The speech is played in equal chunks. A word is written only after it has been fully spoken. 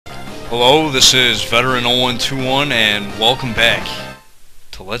Hello, this is Veteran0121 and welcome back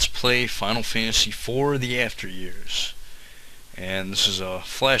to Let's Play Final Fantasy IV The After Years. And this is a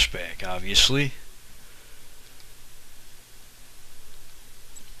flashback, obviously.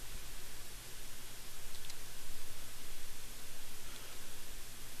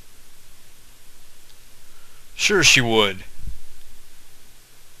 Sure she would.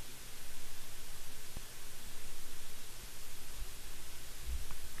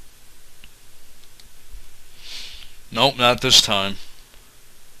 Nope, not this time.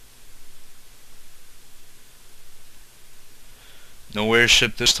 No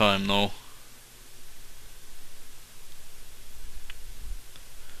airship this time, though.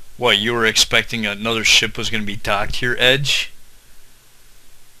 What, you were expecting another ship was going to be docked to your edge?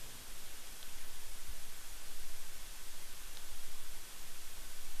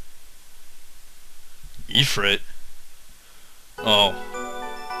 Ifrit? Oh.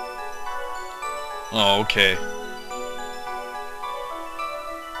 Oh, okay.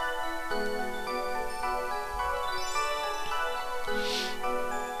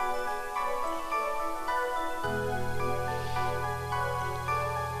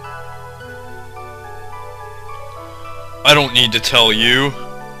 I don't need to tell you.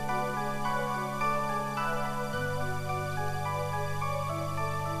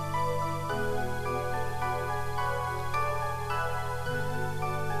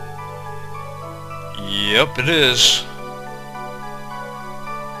 Yep, it is.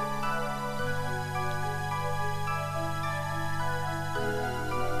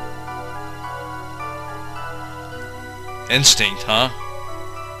 Instinct, huh?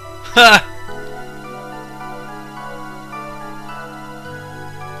 Ha!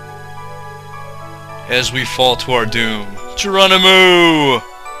 As we fall to our doom. Geronimo!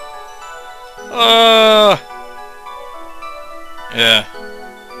 Yeah.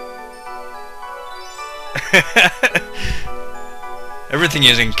 Everything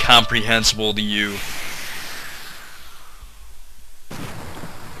is incomprehensible to you.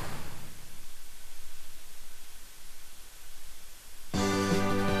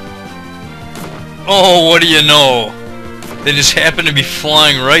 Oh, what do you know? They just happen to be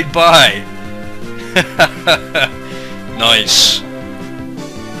flying right by. Nice.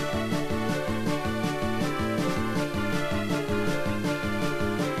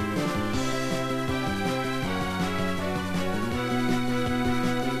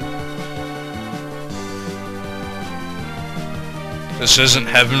 This isn't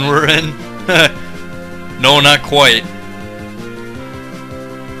heaven we're in? No, not quite.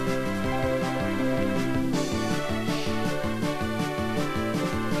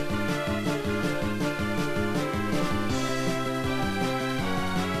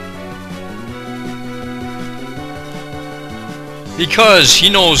 Because he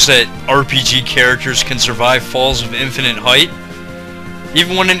knows that RPG characters can survive falls of infinite height.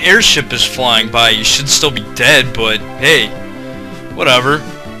 Even when an airship is flying by, you should still be dead, but hey, whatever.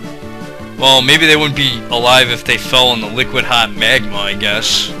 Well, maybe they wouldn't be alive if they fell in the liquid hot magma, I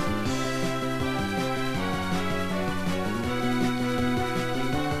guess.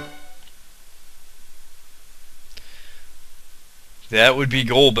 That would be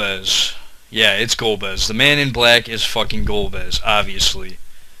Golbez. Yeah, it's Golbez. The man in black is fucking Golbez, obviously.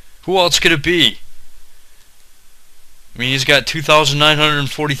 Who else could it be? I mean, he's got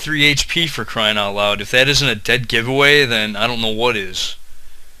 2,943 HP for crying out loud. If that isn't a dead giveaway, then I don't know what is.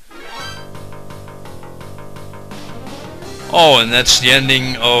 Oh, and that's the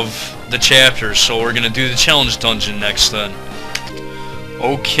ending of the chapter, so we're gonna do the challenge dungeon next then.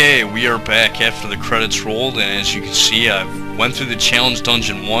 Okay, we are back after the credits rolled, and as you can see, I went through the challenge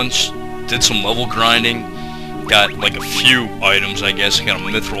dungeon once. Did some level grinding, got like a few items, I guess. I got a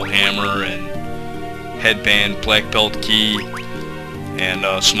mithril hammer and headband, black belt key, and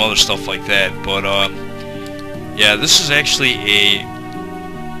some other stuff like that. But yeah, this is actually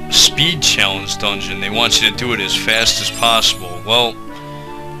a speed challenge dungeon. They want you to do it as fast as possible. Well,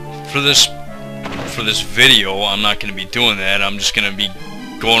 for this video, I'm not going to be doing that. I'm just going to be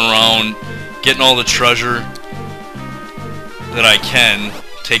going around getting all the treasure that I can,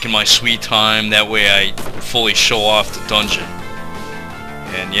 taking my sweet time. That way I fully show off the dungeon.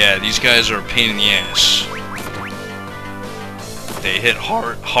 And yeah, these guys are a pain in the ass. They hit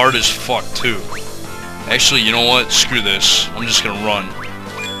hard as fuck too. Actually, you know what? Screw this. I'm just gonna run.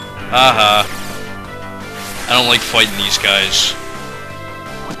 Haha. I don't like fighting these guys.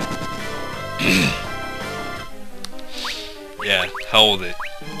 Yeah, hell with it.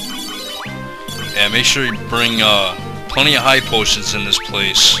 Yeah, make sure you bring plenty of high potions in this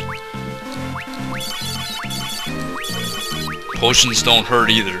place. Potions don't hurt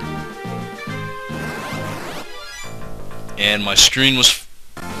either. and my screen's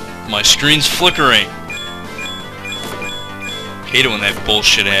flickering. Hate it when that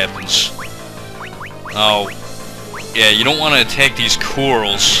bullshit happens. Oh, yeah, you don't want to attack these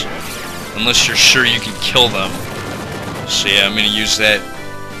corals unless you're sure you can kill them. So yeah, I'm gonna use that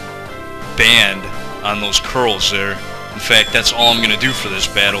band on those corals there. In fact, that's all I'm gonna do for this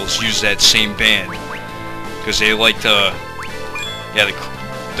battle is use that same band, because they like to, yeah,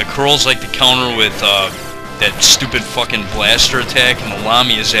 the corals like to counter with that stupid fucking blaster attack, and the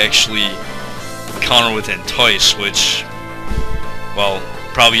Lamias actually counter with Entice, which, well,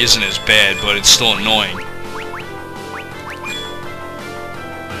 probably isn't as bad, but it's still annoying.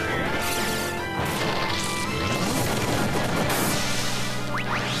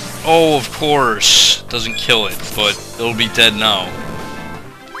 Oh, of course. Doesn't kill it, but it'll be dead now.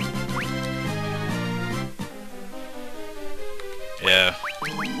 Yeah.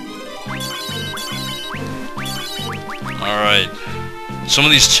 Alright. Some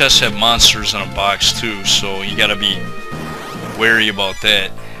of these chests have monsters in a box too, so you gotta be wary about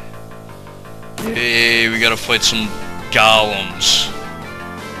that. Hey, we gotta fight some golems.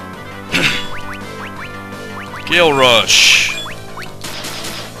 Gale Rush.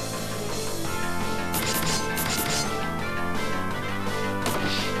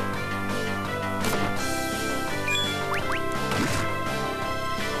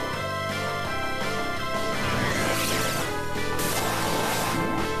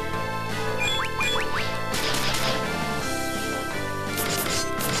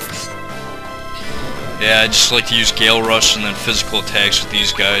 Yeah, I just like to use Gale Rush and then physical attacks with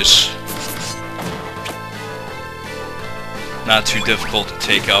these guys. Not too difficult to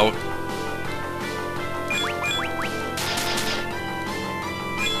take out.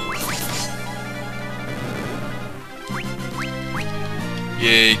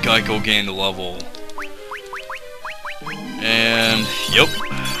 Yay, Geico gained a level. And, yep.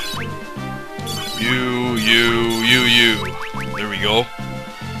 You. There we go.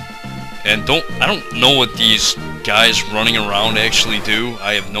 And I don't know what these guys running around actually do.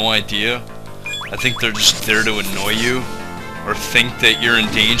 I have no idea. I think they're just there to annoy you, or think that you're in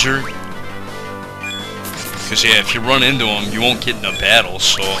danger. Because yeah, if you run into them, you won't get in a battle,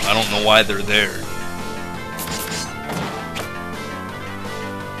 so I don't know why they're there.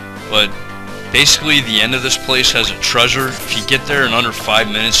 But basically the end of this place has a treasure. If you get there in under 5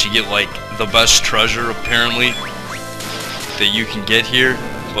 minutes, you get like the best treasure apparently that you can get here.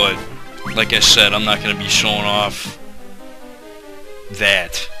 But like I said, I'm not going to be showing off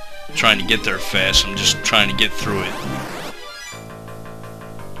that, trying to get there fast. I'm just trying to get through it.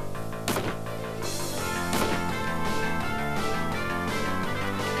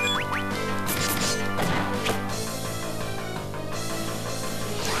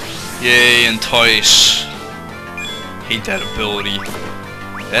 Yay, Entice. Hate that ability.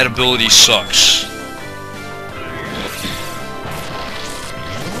 That ability sucks.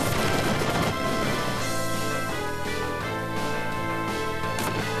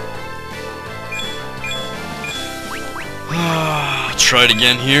 Try it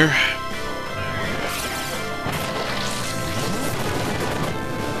again here.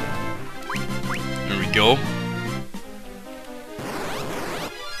 There we go.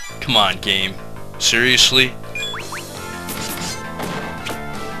 Come on, game. Seriously?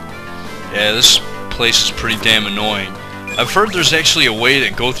 Yeah, this place is pretty damn annoying. I've heard there's actually a way to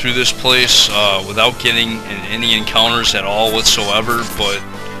go through this place without getting in any encounters at all whatsoever, but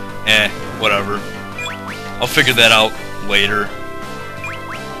whatever. I'll figure that out later.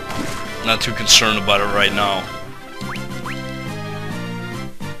 Not too concerned about it right now.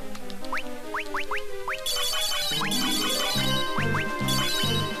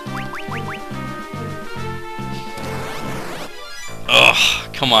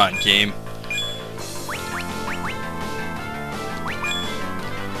 Ugh, come on, game.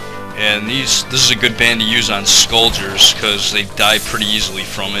 And this is a good band to use on Scourgers, because they die pretty easily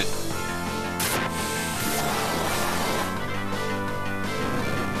from it.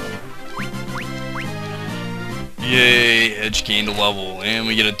 Yay, Edge gained a level, and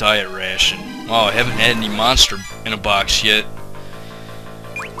we get a diet ration. Wow, I haven't had any monster in a box yet.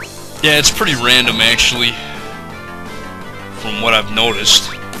 Yeah, it's pretty random actually, from what I've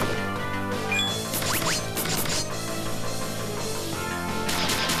noticed.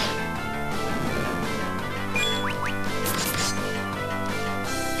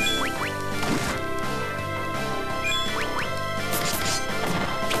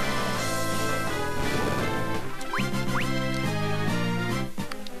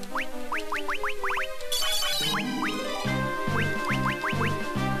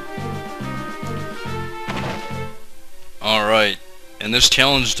 Alright, and this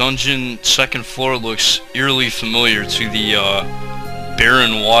challenge dungeon, second floor, looks eerily familiar to the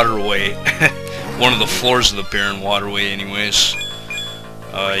Barren Waterway. One of the floors of the Barren Waterway anyways.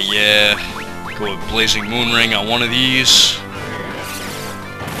 Yeah, go with Blazing Moon Ring on one of these.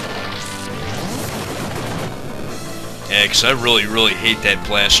 Yeah, because I really hate that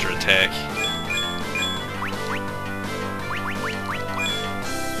blaster attack.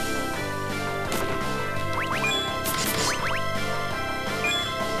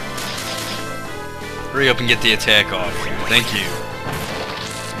 Hurry up and get the attack off. Thank you.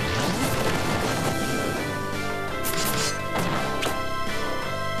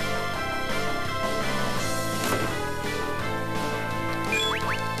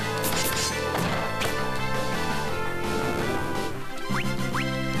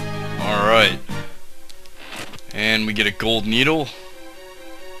 Alright. And we get a gold needle.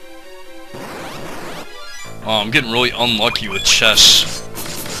 Oh, I'm getting really unlucky with chests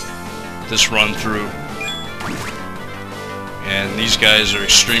this run through. And these guys are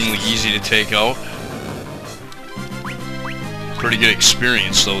extremely easy to take out. Pretty good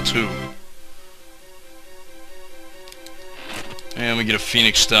experience though too. And we get a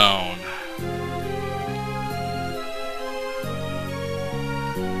Phoenix down.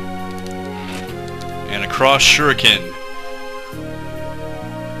 And a cross shuriken.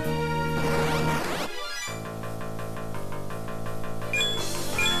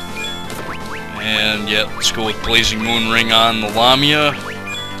 And yeah, let's go with Blazing Moon Ring on the Lamia.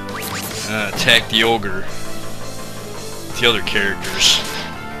 Attack the ogre. The other characters.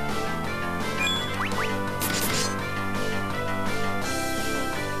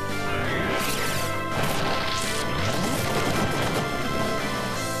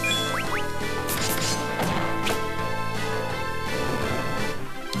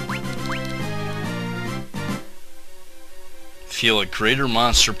 Feel a greater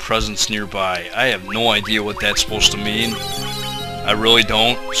monster presence nearby. I have no idea what that's supposed to mean. I really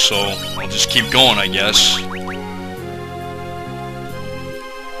don't, so I'll just keep going, I guess.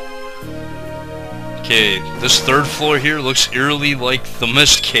 Okay, this third floor here looks eerily like the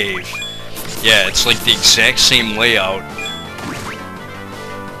Mist Cave. Yeah, it's like the exact same layout